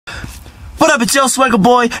What up, it's your Swagger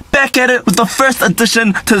Boy, back at it with the first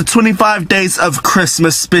edition to the 25 Days of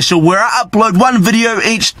Christmas special, where I upload one video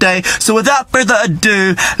each day. So without further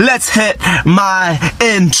ado, let's hit my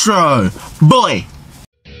intro. Boy!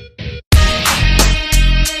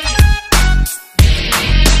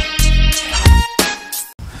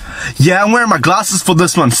 Yeah, I'm wearing my glasses for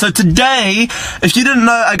this one. So today, if you didn't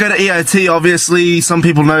know, I go to EIT, obviously. Some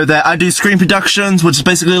people know that. I do screen productions, which is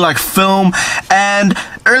basically like film. And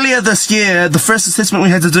earlier this year, the first assessment we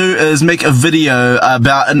had to do is make a video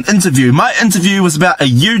about an interview. My interview was about a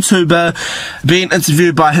YouTuber being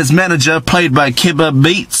interviewed by his manager, played by KEPA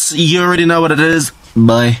BEATZ. You already know what it is.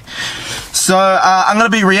 Bye. So, I'm gonna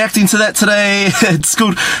be reacting to that today. It's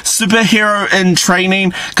called Superhero in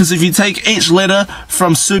Training, because if you take each letter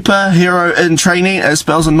from Superhero in Training, it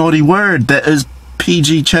spells a naughty word that is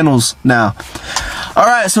PG channels now.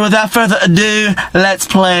 Alright, so without further ado, let's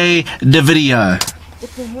play the video.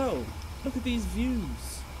 What the hell? Look at these views.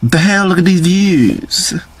 What the hell? Look at these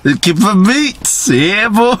views. Keep for beats. Yeah,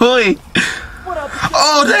 boy. What up?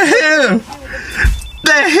 Oh, they're here.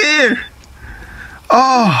 They're here.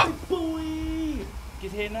 Oh. Boy!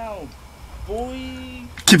 Get here now. Boy!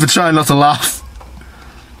 Keep trying not to laugh.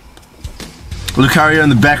 Lucario in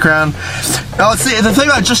the background. Oh, see, the thing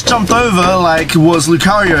I just jumped over, like, was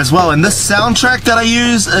Lucario as well. And this soundtrack that I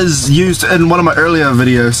use is used in one of my earlier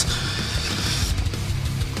videos.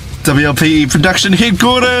 WLPE production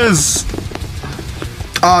headquarters!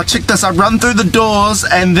 Oh, check this. I run through the doors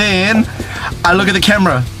and then I look at the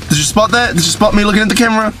camera. Did you spot that? Did you spot me looking at the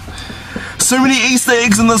camera? So many Easter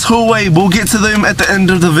eggs in this hallway. We'll get to them at the end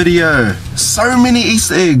of the video. So many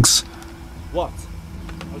Easter eggs. What?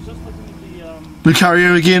 I was just looking at the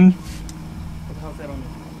Lucario again. what the hell's that on me?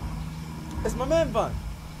 It's my man bun.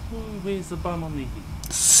 Who wears the bun on me?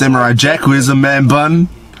 Samurai Jack wears a man bun.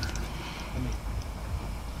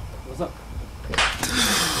 What's up?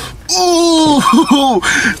 Ooh!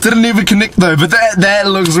 Didn't even connect though, but that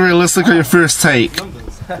looks realistic on your first take.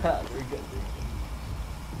 Numbers. Very good.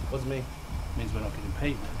 What's me? Means we're not getting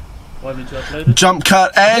paid. Why didn't you upload it? Jump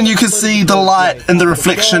cut, and you can see the light in the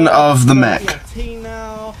reflection of the Mac. Tea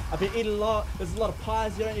now. I've been eating a lot. There's a lot of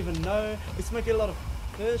pies you don't even know. We're smoking a lot of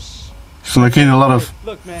fish. Smoking a lot of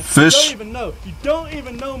Look, man. fish. You don't even know. You don't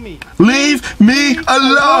even know me. Leave me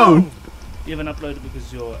alone! You haven't uploaded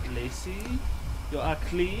because you're lazy, you're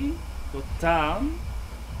ugly, you're dumb,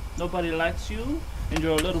 nobody likes you, and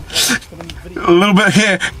you're a little bit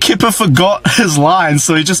here. KEPA forgot his line,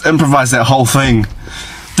 so he just improvised that whole thing.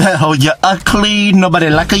 That whole, you're ugly, nobody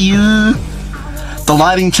like you. The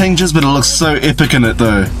lighting changes, but it looks so epic in it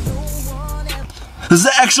though. This is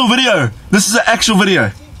the actual video. This is the actual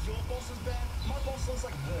video.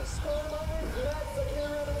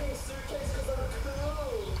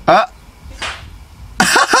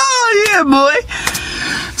 Yeah, boy.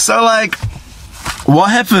 So, like, what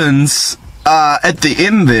happens at the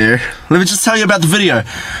end there? Let me just tell you about the video.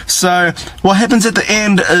 So, what happens at the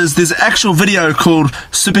end is there's an actual video called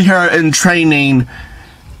Superhero in Training.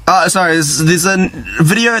 Sorry, there's a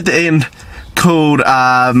video at the end called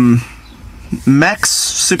Max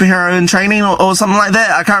Superhero in Training or something like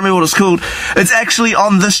that. I can't remember what it's called. It's actually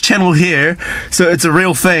on this channel here, so it's a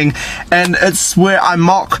real thing, and it's where I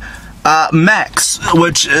mock Max,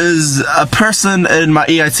 which is a person in my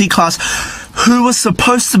EIT class who was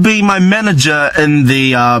supposed to be my manager in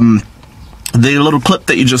the little clip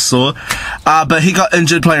that you just saw, but he got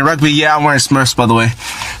injured playing rugby. Yeah, I'm wearing Smurfs, by the way.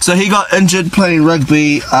 So he got injured playing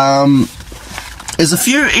rugby. There's a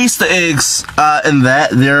few Easter eggs in that.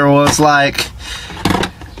 There was like,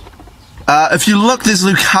 if you look, there's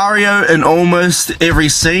Lucario in almost every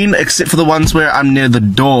scene except for the ones where I'm near the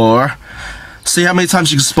door. See how many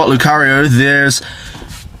times you can spot Lucario. There's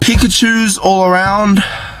Pikachus all around.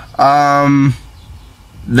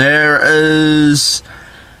 There's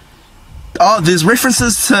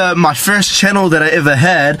references to my first channel that I ever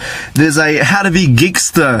had. There's a How to Be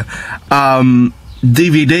Geekster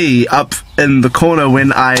DVD up in the corner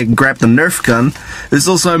when I grabbed the Nerf gun. There's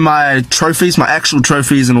also my trophies, my actual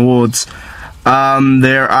trophies and awards.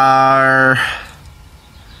 There are...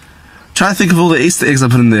 Trying to think of all the Easter eggs I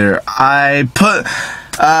put in there. I put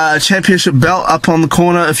a championship belt up on the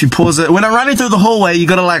corner. If you pause it, when I'm running through the hallway, you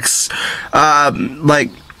gotta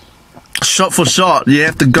like shot for shot, you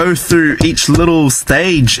have to go through each little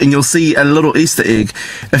stage and you'll see a little Easter egg.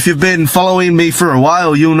 If you've been following me for a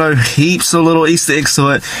while, you'll know heaps of little Easter eggs to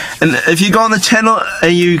it. And if you go on the channel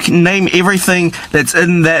and you can name everything that's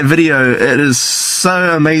in that video, it is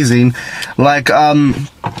so amazing. Like,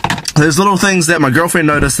 There's little things that my girlfriend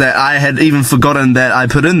noticed that I had even forgotten that I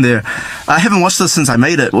put in there. I haven't watched this since I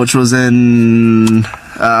made it, which was in,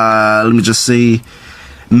 let me just see,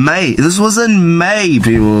 May. This was in May,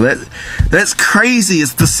 people. That's crazy.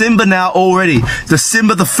 It's December now already.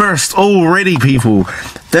 December the 1st already, people.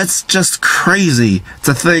 That's just crazy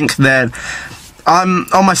to think that I'm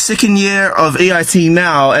on my 2nd year of EIT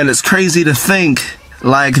now, and it's crazy to think,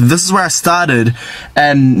 like, this is where I started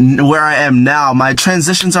and where I am now. My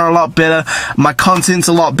transitions are a lot better, my content's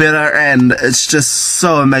a lot better, and it's just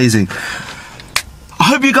so amazing. I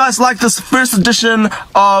hope you guys like this first edition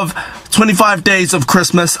of 25 Days of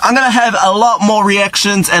Christmas. I'm gonna have a lot more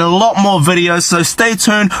reactions and a lot more videos, so stay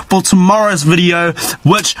tuned for tomorrow's video,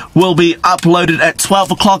 which will be uploaded at 12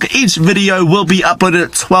 o'clock. Each video will be uploaded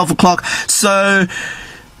at 12 o'clock, so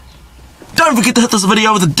don't forget to hit this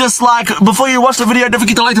video with a dislike. Before you watch the video, don't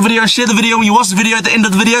forget to like the video, share the video when you watch the video. At the end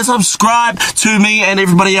of the video, subscribe to me and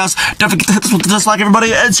everybody else. Don't forget to hit this with the dislike, everybody.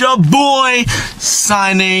 It's your boy,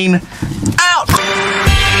 signing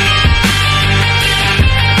out.